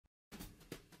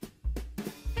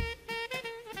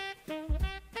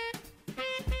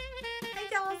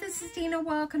Christina.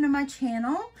 Welcome to my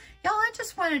channel. Y'all, I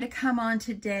just wanted to come on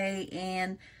today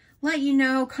and let you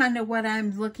know kind of what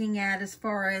I'm looking at as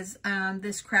far as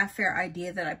this craft fair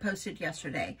idea that I posted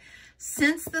yesterday.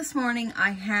 Since this morning,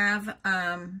 I have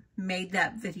made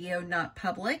that video not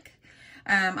public.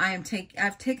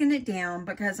 I've taken it down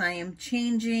because I am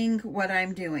changing what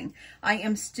I'm doing. I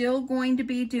am still going to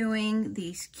be doing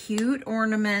these cute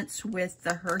ornaments with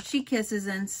the Hershey Kisses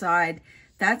inside.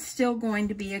 That's still going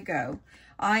to be a go.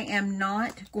 I am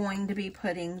not going to be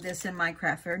putting this in my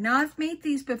craft fair. Now, I've made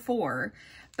these before,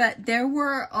 but there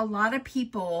were a lot of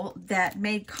people that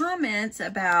made comments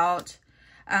about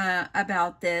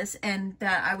this, and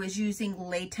that I was using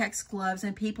latex gloves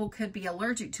and people could be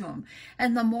allergic to them.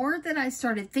 And the more that I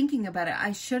started thinking about it,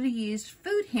 I should have used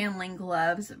food handling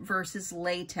gloves versus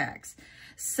latex.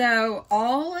 So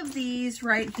all of these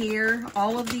right here,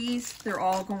 all of these, they're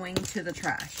all going to the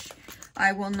trash.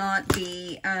 I will not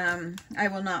be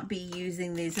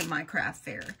using these in my craft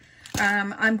fair.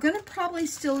 I'm going to probably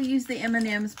still use the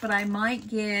M&Ms, but I might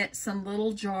get some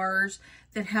little jars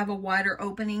that have a wider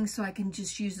opening so I can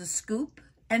just use a scoop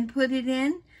and put it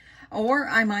in. Or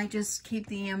I might just keep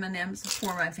the M&Ms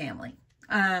for my family.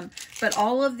 But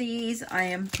all of these, I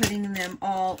am putting them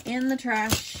all in the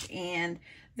trash, and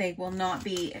they will not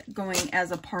be going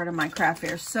as a part of my craft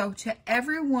fair. So to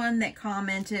everyone that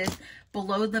commented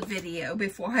below the video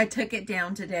before I took it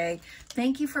down today,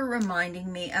 thank you for reminding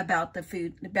me about the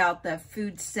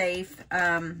food safe,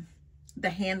 the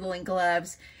handling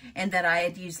gloves, and that I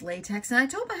had used latex. And I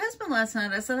told my husband last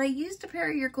night, I said, I used a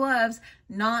pair of your gloves,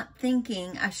 not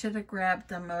thinking I should have grabbed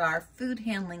them of our food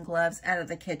handling gloves out of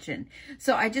the kitchen.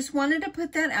 So I just wanted to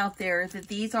put that out there, that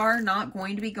these are not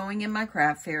going to be going in my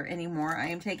craft fair anymore. I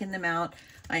am taking them out.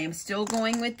 I am still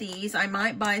going with these. I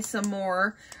might buy some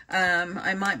more.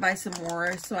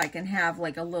 So I can have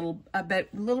like a little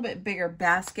bit bigger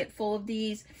basket full of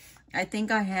these. I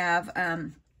think I have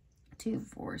 2,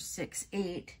 4, 6,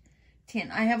 8,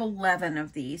 10. I have 11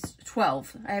 of these.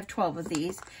 12. I have 12 of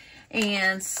these.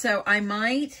 And so I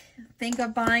might think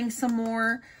of buying some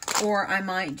more, or I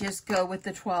might just go with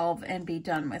the 12 and be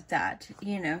done with that,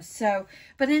 you know. So,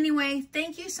 but anyway,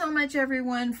 thank you so much,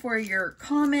 everyone, for your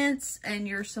comments and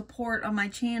your support on my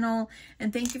channel.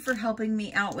 And thank you for helping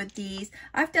me out with these.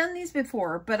 I've done these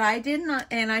before, but I did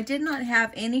not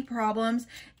have any problems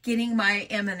getting my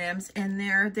M&Ms in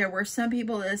there. There were some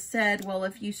people that said, well,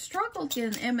 if you struggled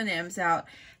getting M&Ms out,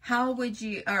 how would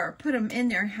you, or put them in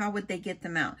there, how would they get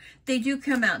them out? They do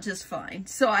come out just fine.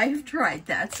 So I've tried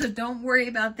that. So don't worry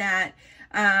about that.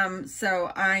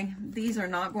 These are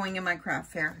not going in my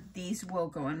craft fair. These will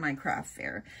go in my craft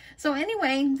fair. So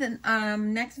anyway, the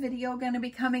next video going to be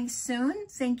coming soon.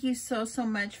 Thank you so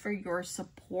much for your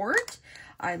support.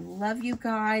 I love you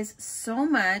guys so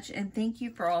much, and thank you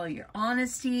for all your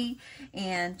honesty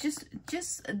and just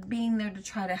being there to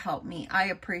try to help me. I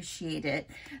appreciate it.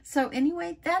 So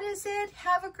anyway, that is it.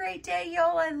 Have a great day,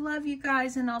 y'all. I love you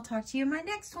guys, and I'll talk to you in my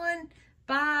next one.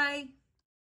 Bye.